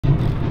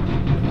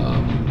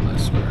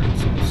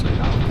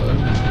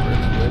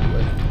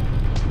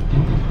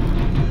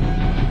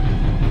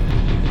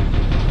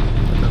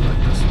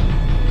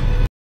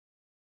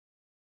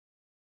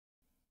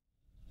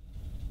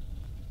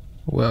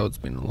Well, it's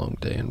been a long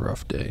day and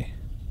rough day,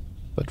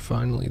 but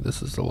finally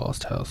this is the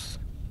last house.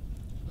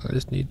 I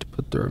just need to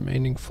put the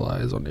remaining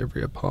flyers on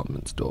every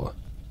apartment's door.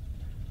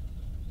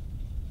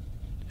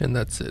 And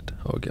that's it,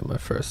 I'll get my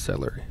first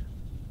salary.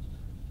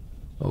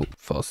 Oh,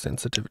 fast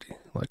sensitivity,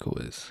 like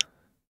always.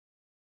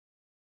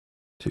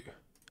 2.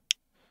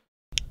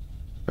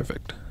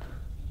 Perfect.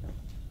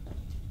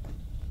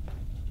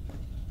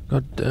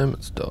 God damn,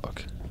 it's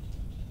dark.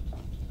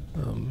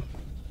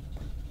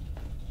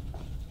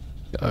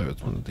 Oh,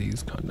 it's one of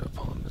these kind of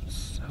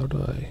apartments. How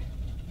do I...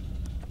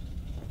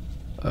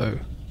 Oh.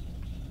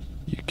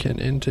 You can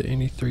enter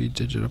any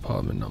 3-digit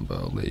apartment number,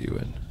 I'll let you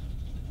in.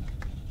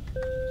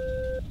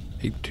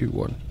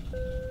 821.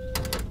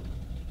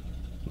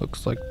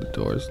 Looks like the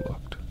door is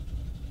locked.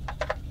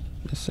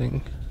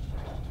 Missing.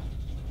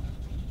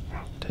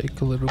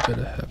 Take a little bit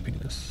of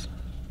happiness.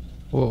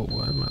 Whoa,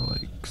 why am I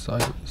like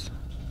sideways?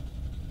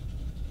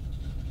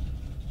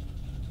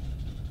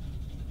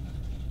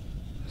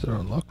 Is it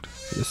unlocked?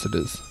 Yes it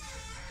is.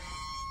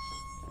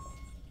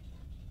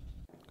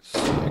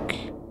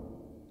 Sick.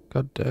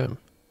 God damn.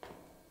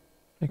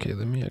 Okay,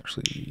 let me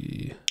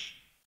actually...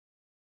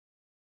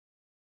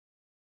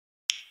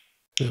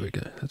 There we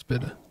go, that's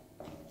better.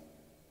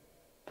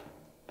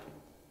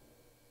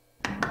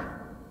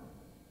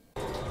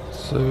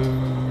 So...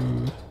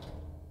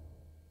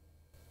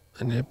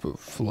 I need to put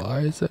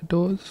flies at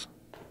doors?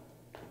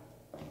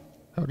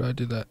 How do I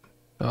do that?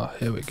 Ah,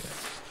 here we go.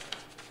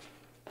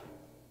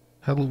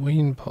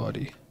 Halloween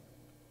party.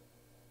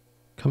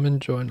 Come and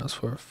join us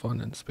for a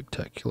fun and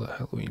spectacular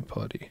Halloween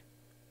party.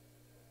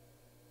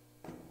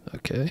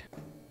 Okay.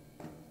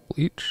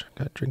 Bleach?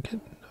 Can I drink it?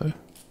 No.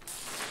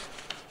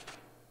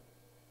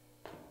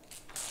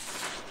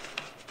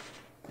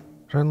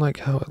 I don't like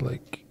how it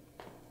like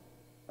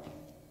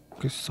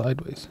goes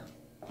sideways.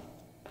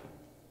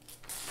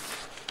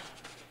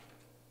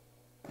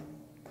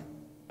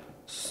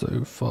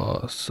 So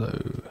far,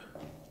 so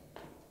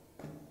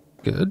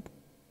good.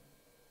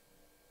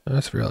 I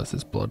just realized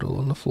there's blood all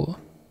on the floor.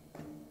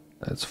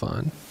 That's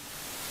fine.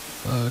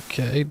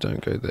 Okay,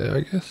 don't go there,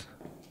 I guess.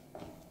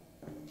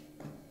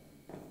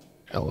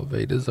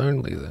 Elevators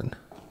only then.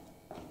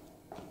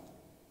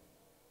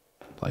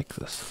 Like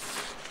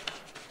this.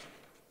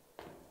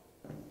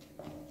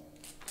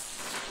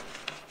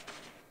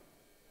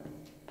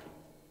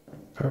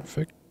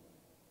 Perfect.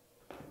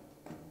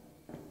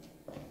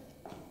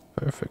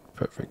 Perfect,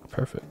 perfect,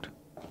 perfect.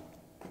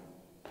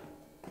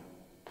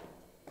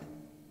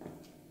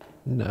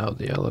 Now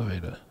the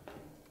elevator.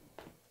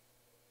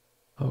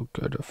 I'll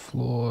go to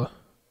floor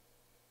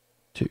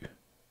 2.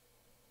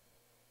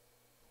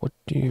 What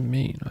do you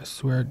mean? I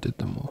swear I did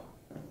them all.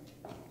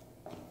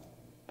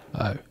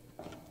 Oh.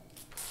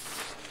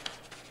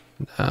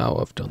 Now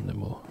I've done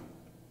them all.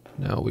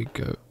 Now we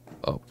go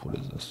up. What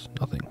is this?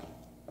 Nothing.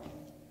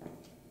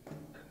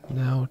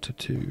 Now to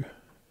 2.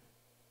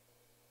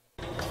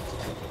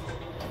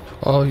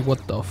 Oh,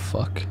 what the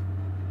fuck?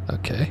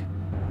 Okay.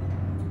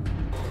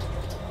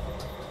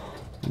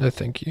 No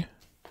thank you.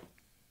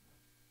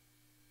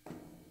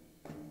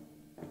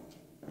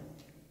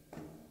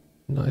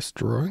 Nice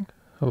drawing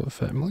of a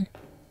family.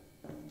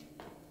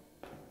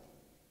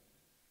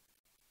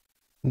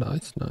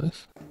 Nice,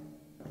 nice.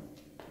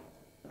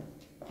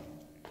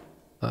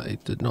 I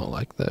did not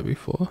like that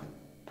before.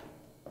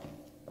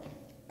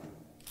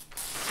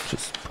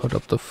 Just put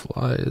up the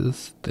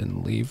flyers,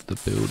 then leave the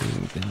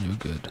building, then you're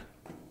good.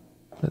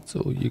 That's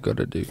all you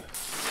gotta do.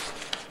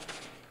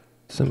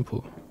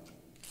 Simple.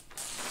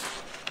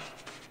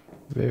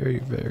 Very,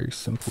 very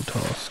simple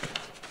task.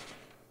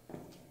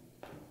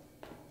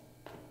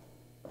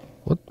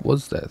 What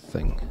was that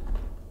thing?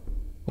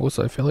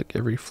 Also, I feel like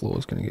every floor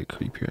is gonna get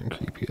creepier and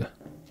creepier.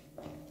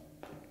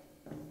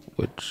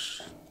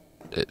 Which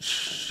it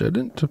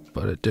shouldn't,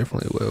 but it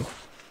definitely will.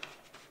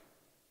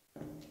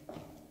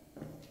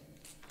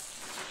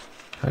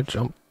 I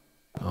jump.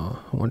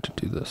 Oh, I want to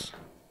do this.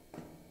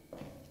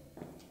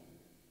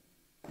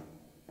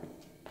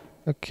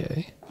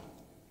 Okay.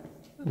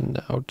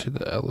 Now to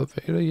the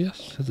elevator,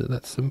 yes? Is it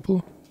that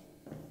simple?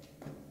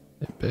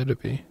 It better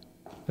be.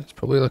 There's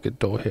probably like a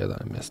door here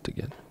that I missed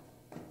again.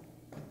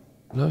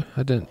 No,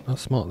 I didn't. I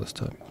was smart this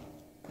time.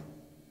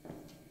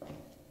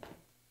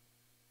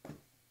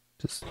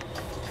 Just...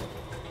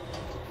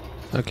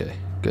 Okay,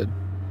 good.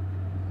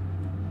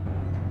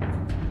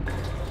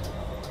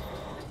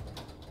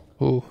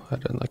 Oh, I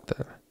don't like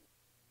that.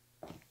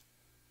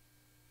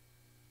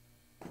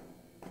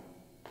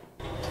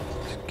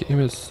 This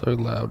game is so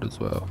loud as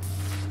well.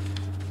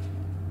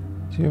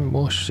 There's even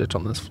more shit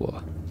on this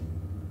floor.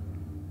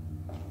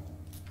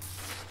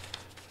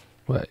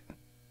 Wait.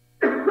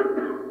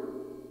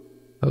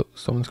 Oh,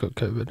 someone's got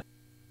COVID.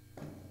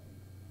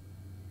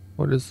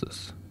 What is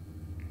this?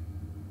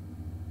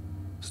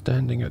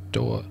 Standing at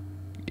door,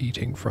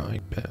 eating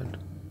frying pan.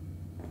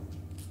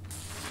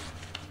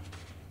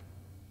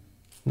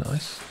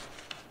 Nice.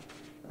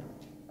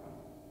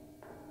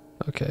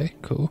 Okay,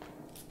 cool.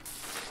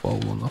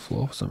 Bowl on the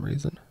floor for some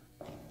reason.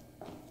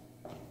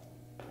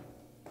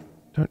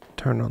 Don't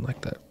turn on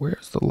like that.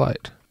 Where's the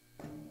light?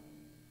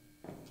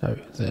 Oh,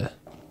 there.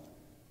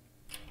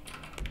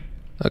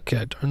 Okay,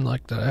 I don't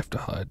like that. I have to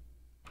hide.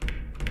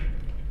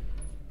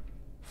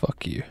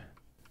 Fuck you.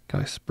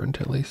 Can I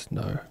sprint at least?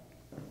 No.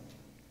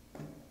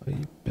 Oh,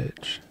 you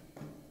bitch.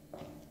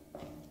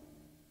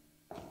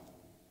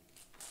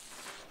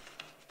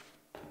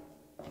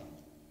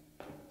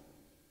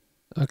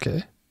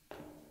 Okay.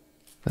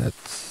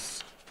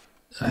 That's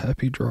a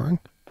happy drawing.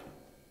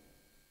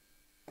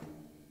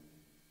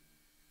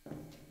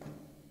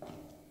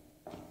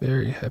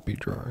 Very happy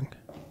drawing.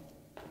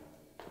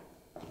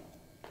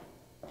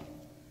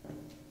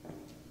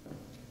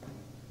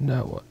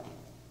 Now what?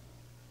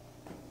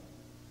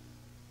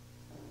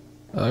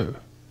 Oh.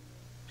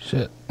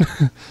 Shit.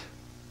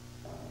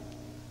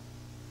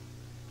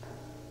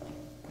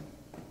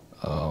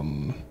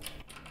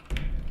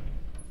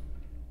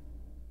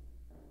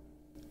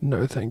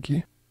 No thank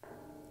you.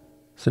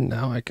 So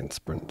now I can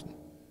sprint.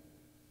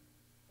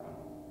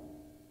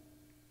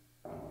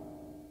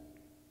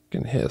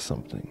 Can hear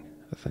something,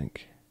 I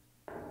think.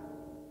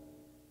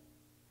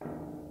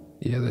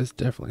 Yeah, there's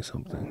definitely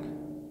something.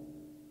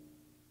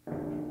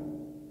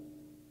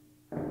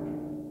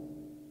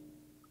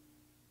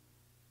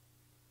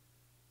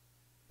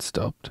 It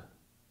stopped.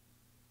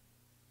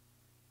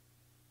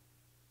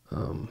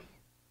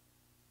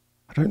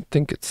 I don't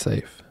think it's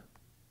safe.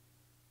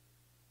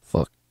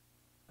 Fuck.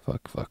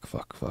 Fuck, fuck,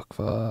 fuck, fuck,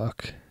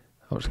 fuck.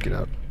 I'll just get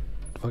out.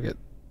 Fuck it.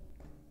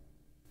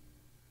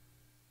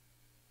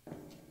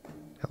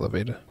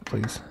 Elevator,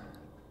 please.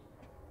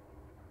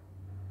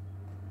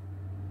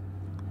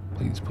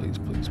 Please, please,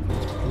 please,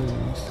 please,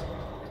 please.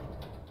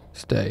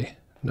 Stay.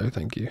 No,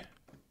 thank you.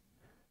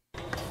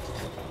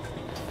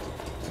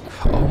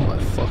 Oh my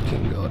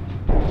fucking god.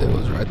 It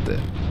was right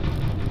there.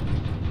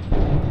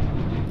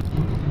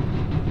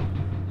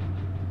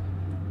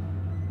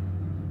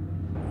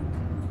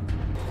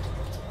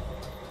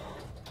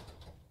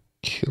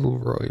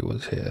 Kilroy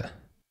was here.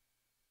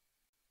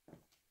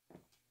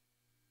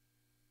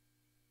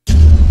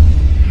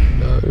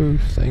 No,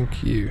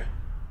 thank you.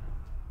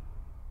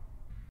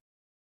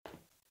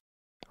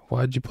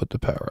 Why'd you put the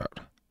power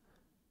out?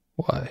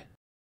 Why?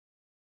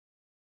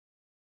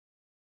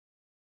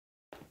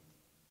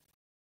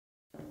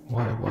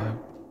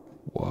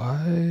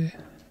 Why?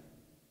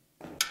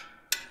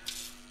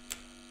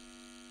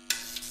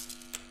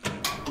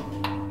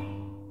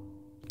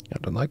 I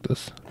don't like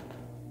this.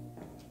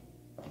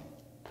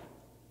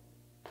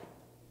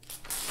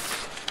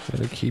 I'm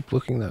gonna keep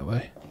looking that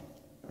way.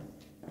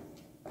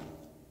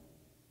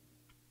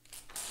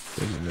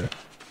 There we go.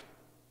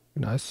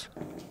 Nice.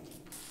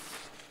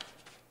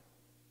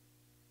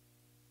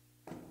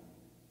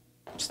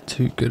 It's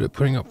too good at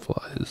putting up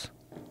flyers.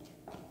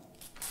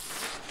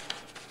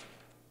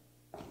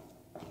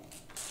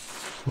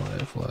 Flyer,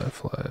 flyer,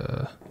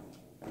 flyer.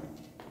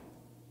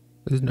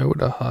 There's nowhere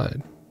to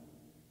hide.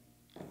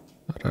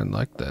 I don't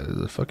like that.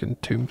 There's a fucking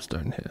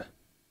tombstone here.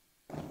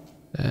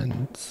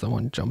 And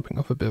someone jumping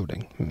off a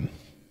building.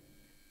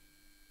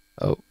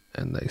 Oh,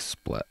 and they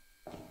splat.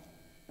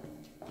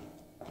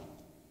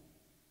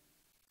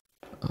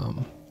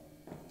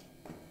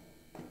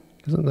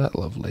 Isn't that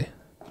lovely?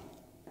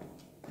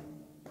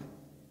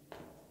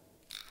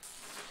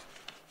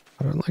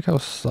 I don't like how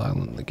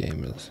silent the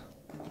game is.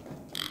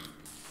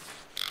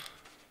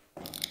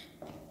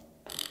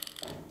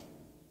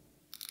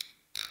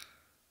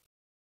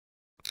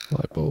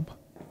 Light bulb.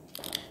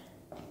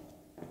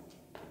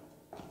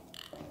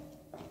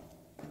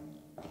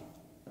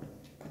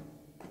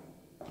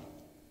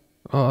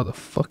 Oh, the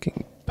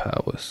fucking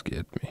power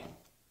scared me.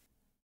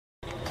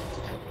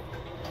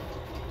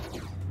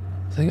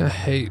 The thing I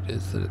hate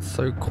is that it's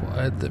so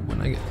quiet that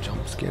when I get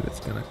jump scared, it's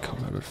gonna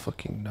come out of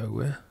fucking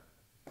nowhere.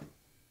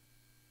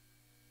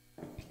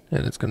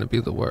 And it's gonna be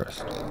the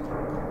worst.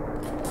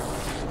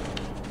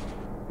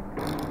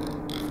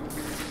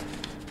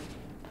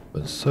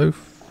 But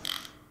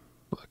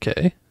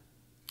okay.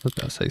 I was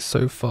about to say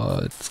so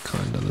far it's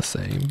kind of the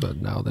same,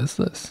 but now there's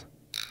this.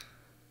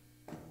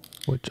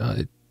 Which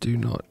I do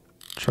not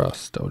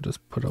trust. I'll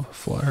just put up a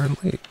flyer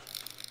and leave.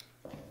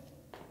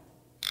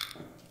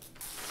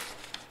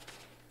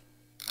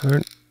 I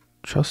don't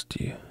trust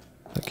you.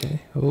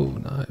 Okay. Oh,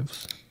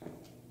 knives.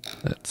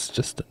 That's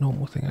just a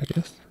normal thing, I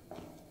guess.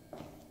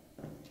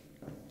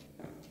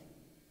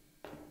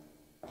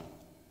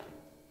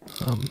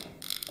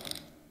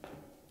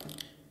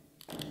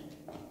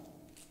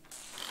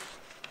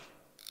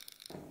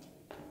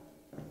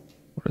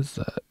 What is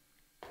that?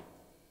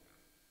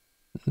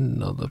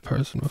 Another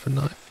person with a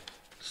knife.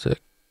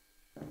 Sick.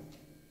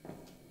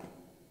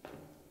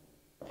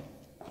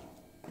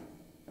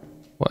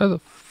 Why the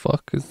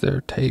fuck is there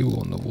a table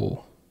on the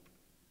wall?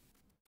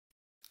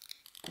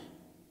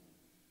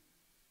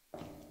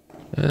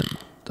 And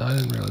I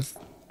didn't realize.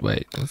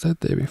 Wait, was that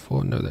there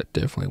before? No, that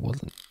definitely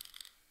wasn't.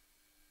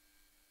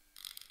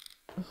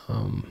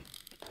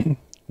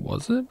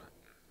 Was it?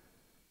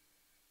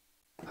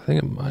 I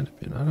think it might have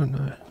been. I don't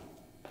know.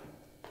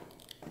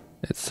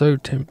 It's so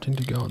tempting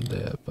to go on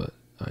there, but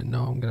I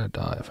know I'm gonna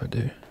die if I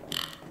do.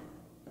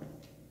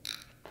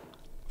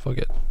 Fuck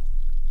it.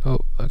 Oh,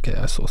 okay. Okay,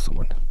 I saw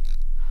someone.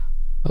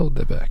 Oh,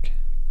 they're back.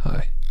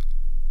 Hi.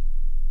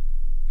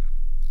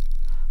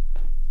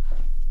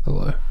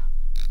 Hello.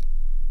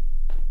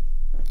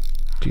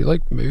 Do you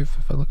like move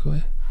if I look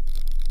away?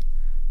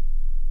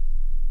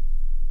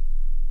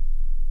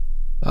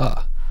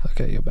 Ah,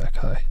 okay, you're back.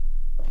 Hi.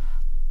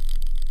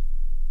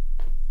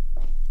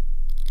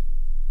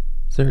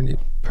 Is there any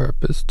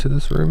purpose to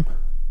this room?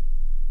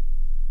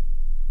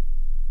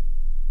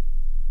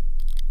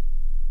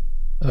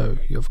 Oh,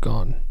 you've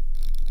gone.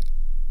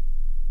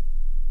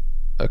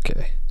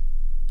 Okay.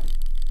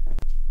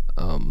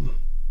 I'm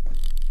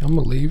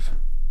gonna leave.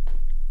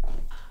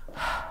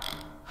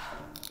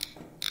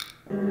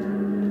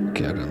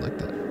 Okay, I don't like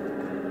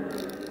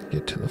that.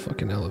 Get to the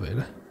fucking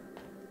elevator.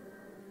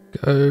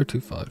 Go to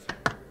 5.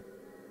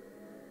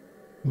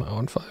 Am I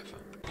on 5?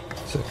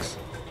 6.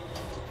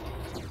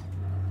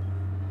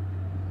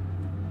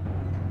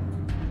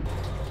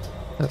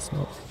 That's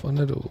not fun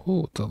at all.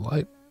 Oh, it's a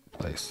light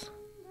place.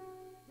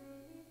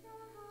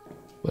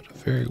 But a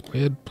very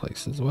weird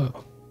place as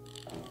well.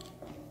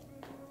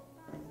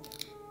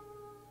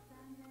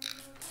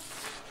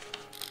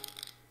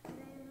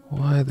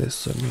 Why are there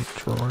so many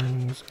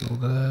drawings and all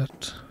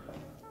that?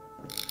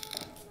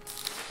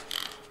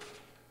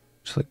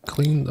 Just like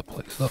clean the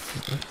place up,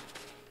 you know?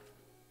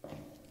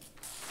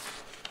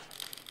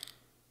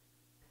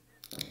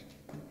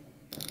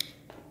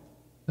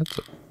 That's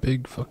a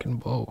big fucking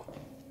bowl.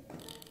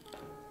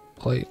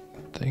 Plate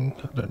thing,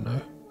 I don't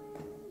know.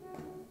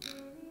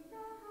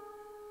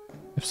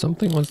 If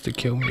something wants to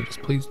kill me,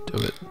 just please do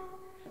it.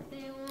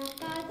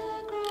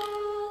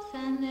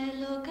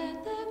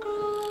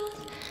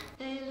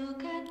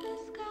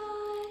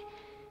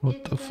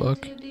 What the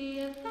fuck?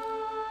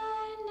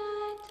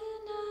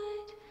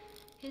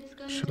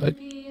 Should I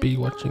be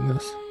watching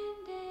this?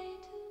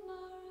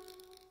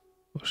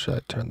 Or should I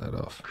turn that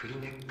off?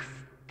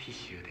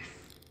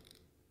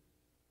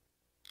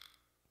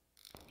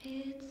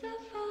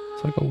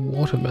 It's like a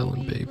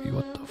watermelon baby,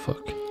 what the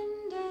fuck?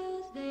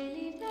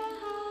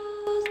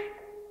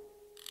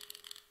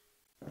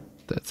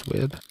 That's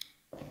weird.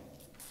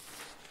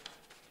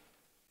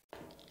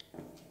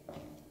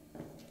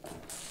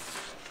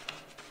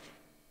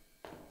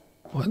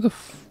 Why the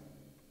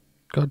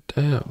God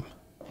damn.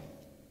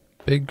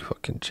 Big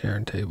fucking chair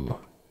and table.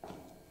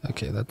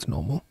 Okay, that's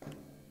normal.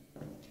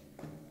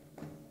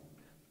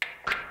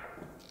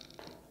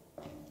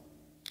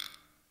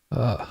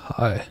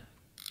 Hi.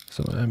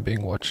 So I'm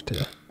being watched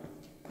here.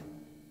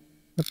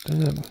 God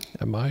damn.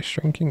 Am I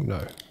shrinking?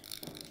 No.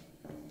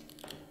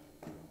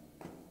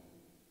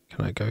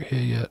 Can I go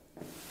here yet?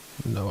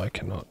 No, I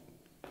cannot.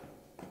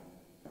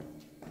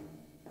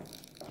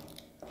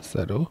 Is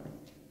that all?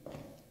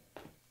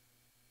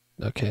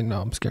 Okay,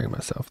 no, I'm scaring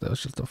myself. That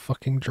was just a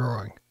fucking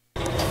drawing.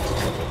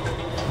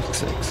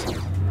 6.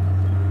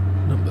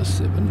 Number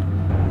 7.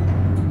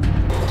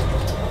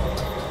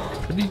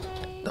 Pretty...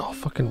 Oh,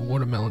 fucking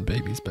watermelon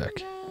baby's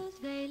back.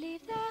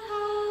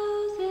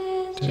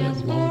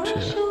 Damn, long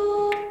chair.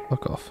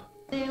 Fuck off.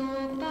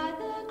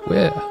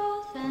 Where?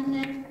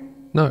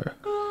 No.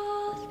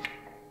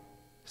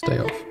 Stay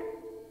off.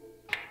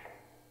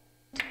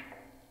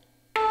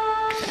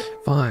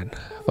 Fine.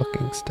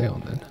 Fucking stay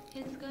on then.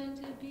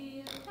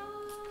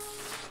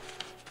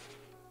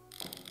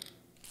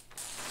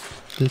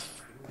 Just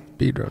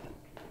speedrun.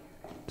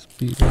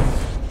 Speedrun.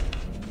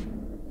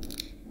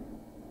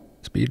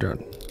 Speedrun.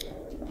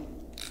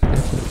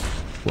 Definitely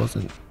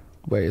wasn't.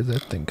 Wait, is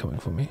that thing coming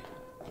for me?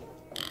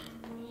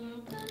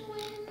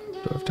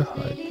 Do I have to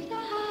hide?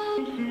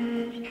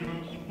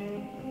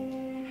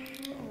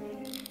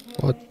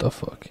 What the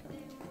fuck?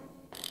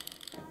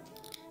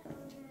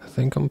 I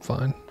think I'm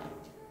fine.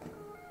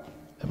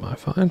 Am I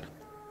fine?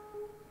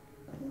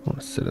 I want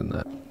to sit in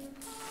that.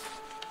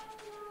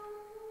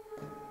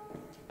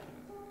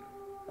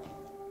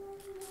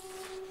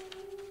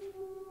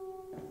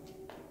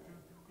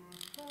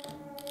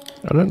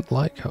 I don't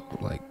like how,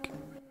 like,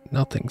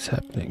 nothing's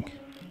happening.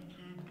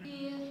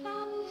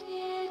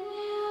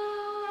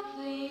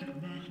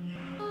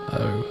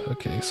 Oh,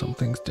 okay,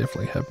 something's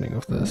definitely happening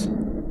with this.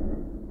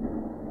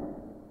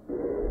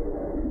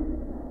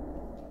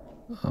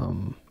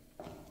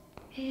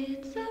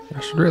 I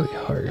should really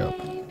hurry up.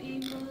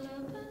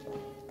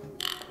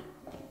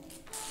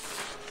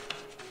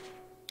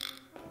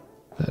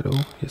 That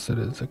all? Yes it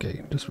is.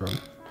 Okay, just run.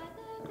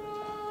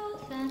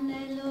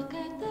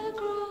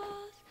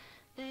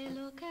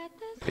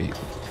 Wait.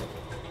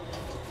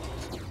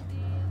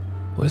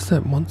 Where's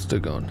that monster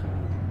gone?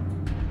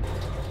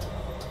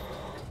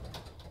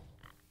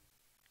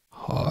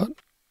 Hot?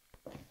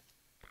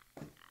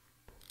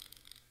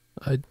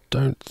 I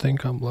don't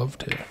think I'm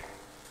loved here.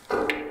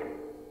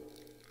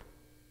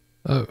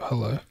 Oh,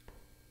 hello.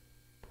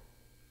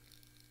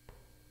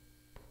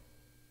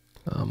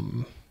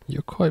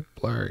 You're quite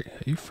blurry.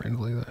 Are you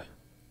friendly though?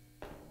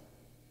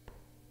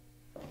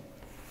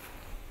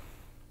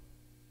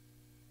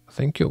 I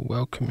think you're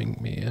welcoming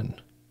me in.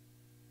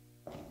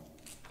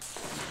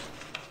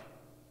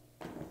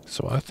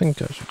 So I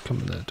think I should come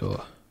in that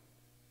door.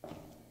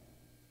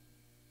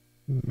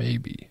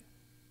 Maybe.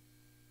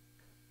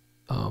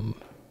 I'll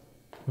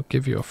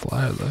give you a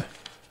flyer though.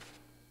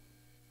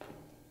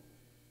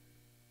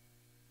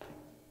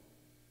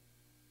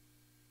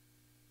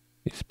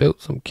 You spilled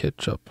some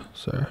ketchup,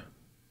 sir.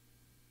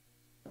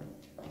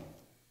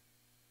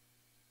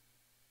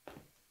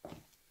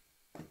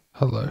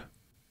 Hello.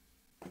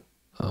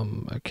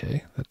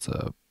 Okay, that's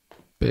a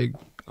big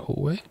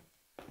hallway.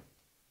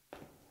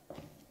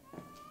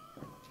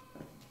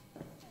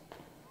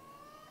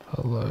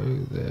 Hello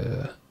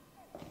there.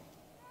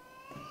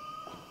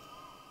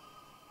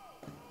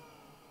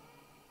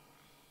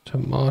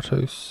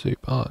 Tomato soup.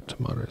 Ah,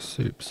 tomato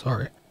soup.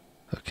 Sorry.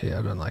 Okay,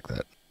 I don't like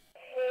that.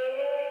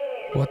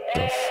 What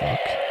the fuck?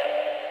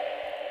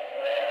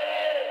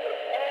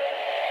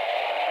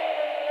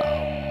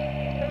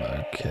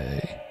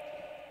 Okay.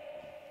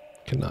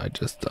 Can I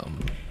just,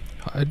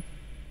 hide?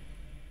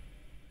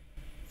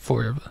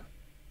 Forever.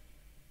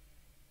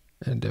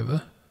 And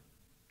ever.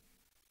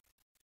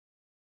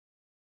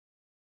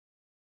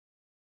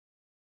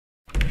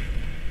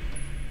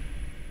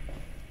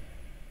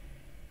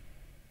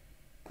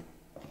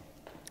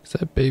 Is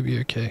that baby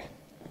okay?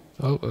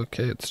 Oh,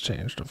 okay, it's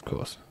changed, of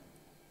course.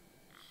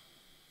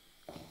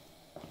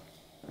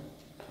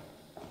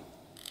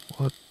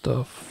 What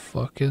the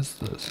fuck is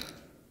this?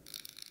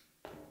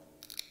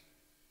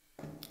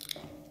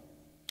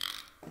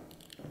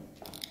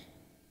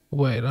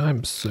 Wait,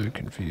 I'm so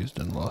confused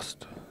and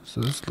lost. So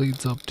this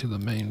leads up to the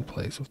main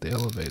place with the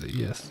elevator,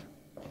 yes.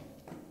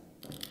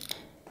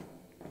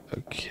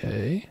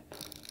 Okay.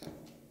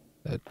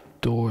 That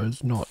door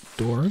is not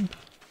dooring.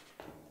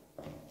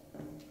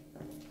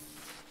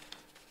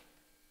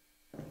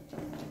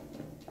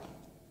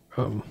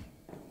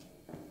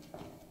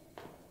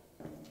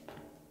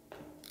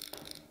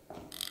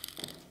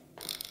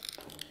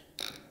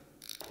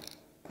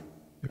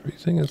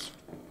 Everything is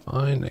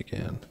fine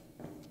again.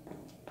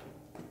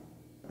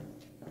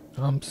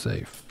 I'm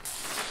safe.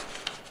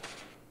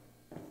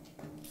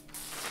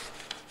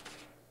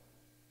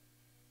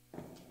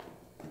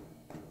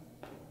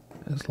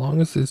 As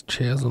long as there's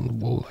chairs on the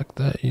wall like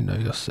that, you know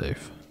you're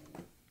safe.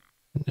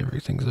 And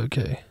everything's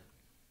okay.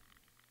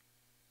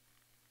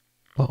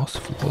 Last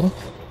floor?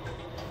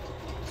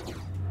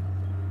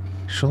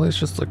 Surely it's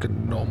just like a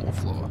normal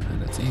floor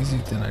and it's easy,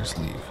 then I just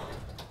leave.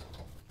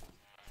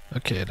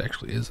 Okay, it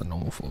actually is a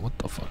normal floor, what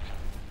the fuck?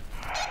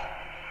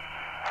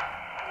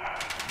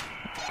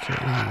 Okay,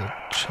 the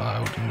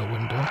child in the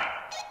window.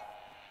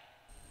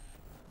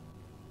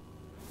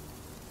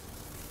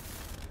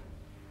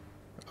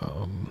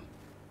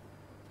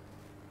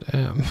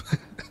 Damn.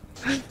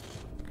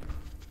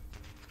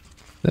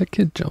 That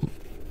kid jumped.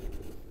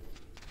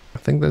 I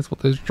think that's what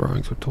those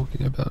drawings were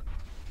talking about.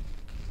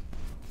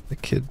 The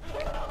kid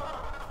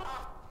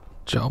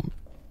jumped.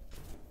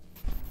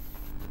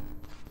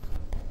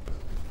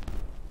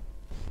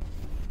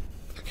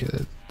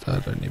 Okay, I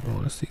don't even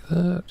want to see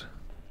that.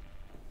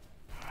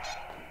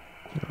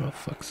 Oh,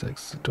 fuck's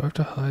sakes. Do I have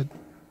to hide?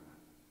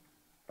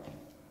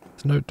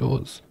 There's no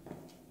doors.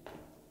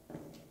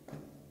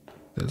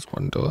 There's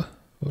one door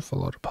with a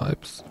lot of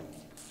pipes.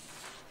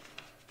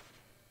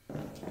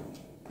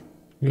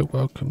 You're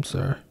welcome,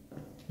 sir.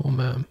 Or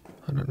ma'am.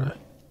 I don't know.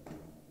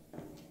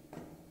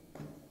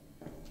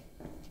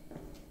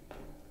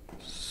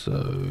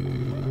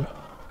 So...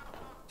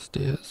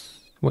 stairs.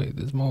 Wait,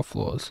 there's more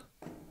floors.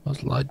 I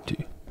was lied to.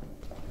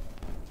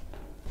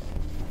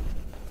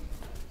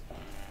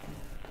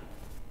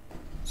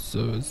 So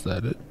is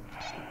that it?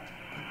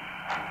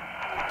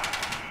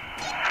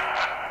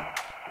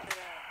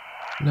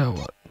 Now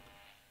what?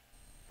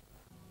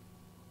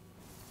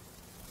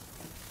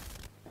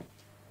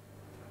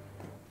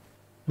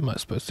 Am I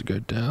supposed to go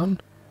down?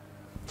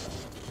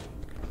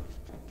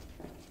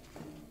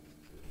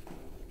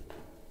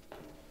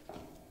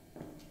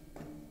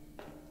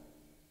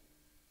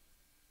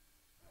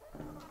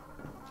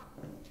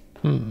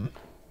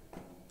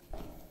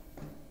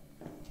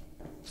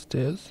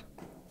 Stairs?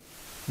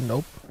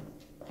 Nope.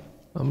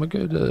 I'm gonna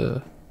go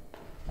to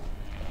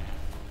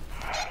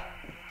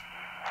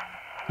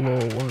floor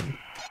 1.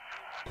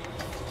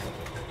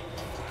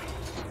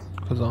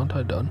 Cause aren't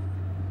I done?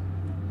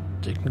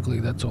 Technically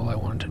that's all I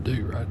wanted to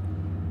do, right?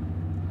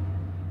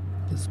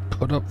 Just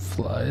put up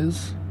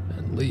flyers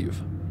and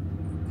leave.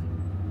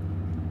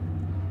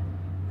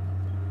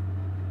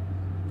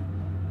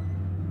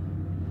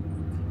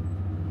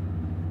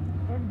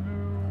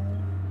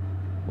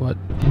 What?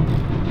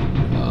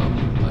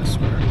 I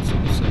swear it's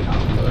gonna say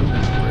hello in a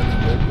really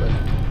weird way.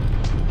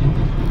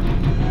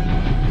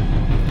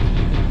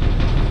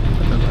 I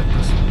don't like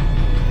this.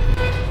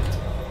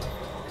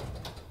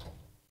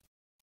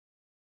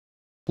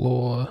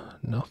 Floor,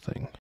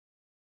 nothing.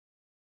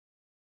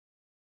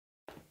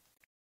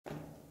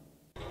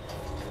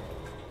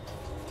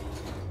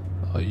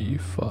 Oh, you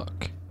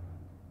fuck.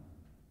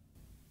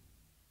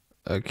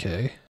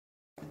 Okay.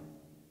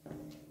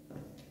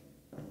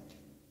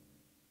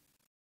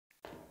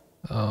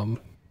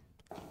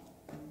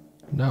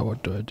 Now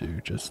what do I do?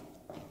 Just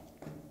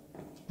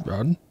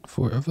run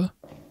forever?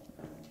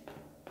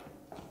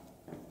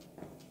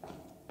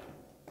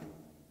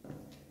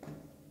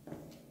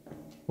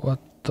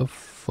 the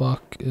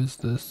fuck is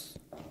this?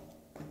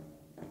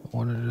 I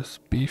want to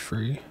just be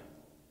free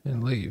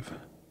and leave,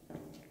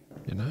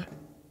 you know?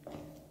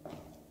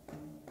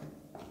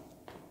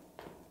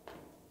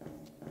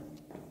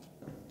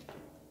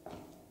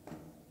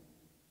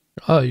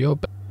 Oh, you're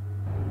back.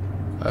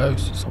 Oh,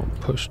 so someone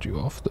pushed you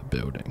off the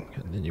building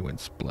and then you went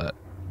splat.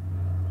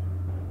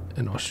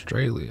 In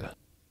Australia.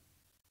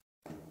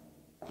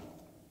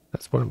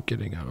 That's what I'm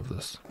getting out of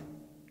this.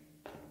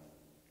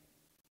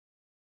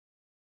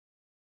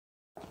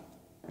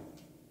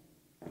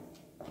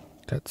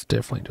 That's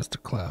definitely just a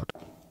cloud.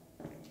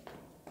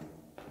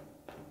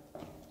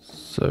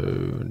 So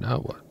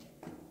now what?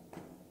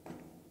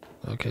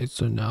 Okay,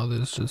 so now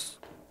there's just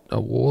a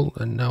wall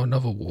and now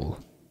another wall.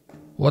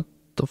 What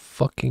the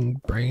fucking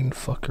brain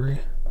fuckery?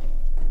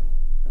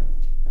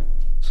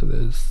 So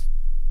there's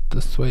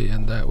this way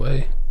and that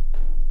way.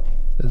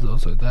 There's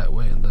also that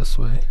way and this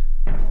way.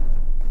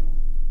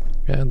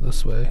 And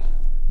this way.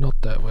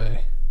 Not that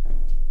way.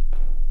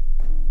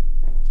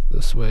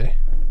 This way.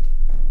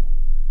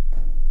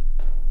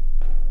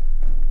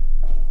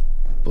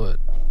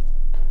 But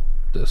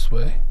this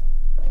way.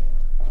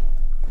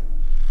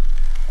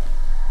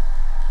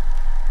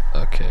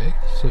 Okay,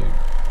 so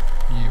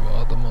you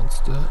are the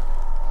monster.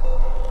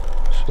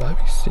 Should I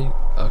be seen?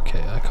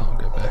 Okay, I can't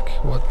go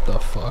back. What the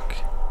fuck?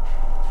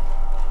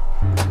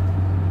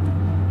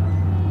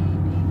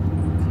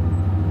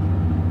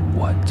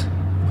 What?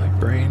 My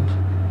brain?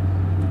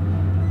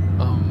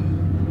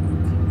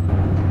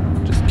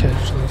 Just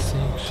casually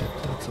seeing shit,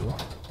 that's all.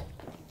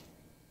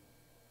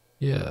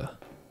 Yeah.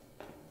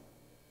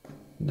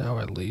 Now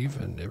I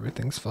leave and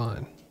everything's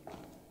fine.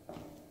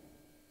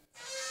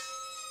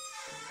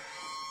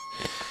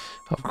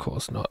 Of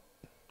course not.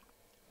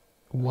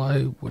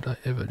 Why would I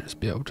ever just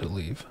be able to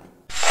leave?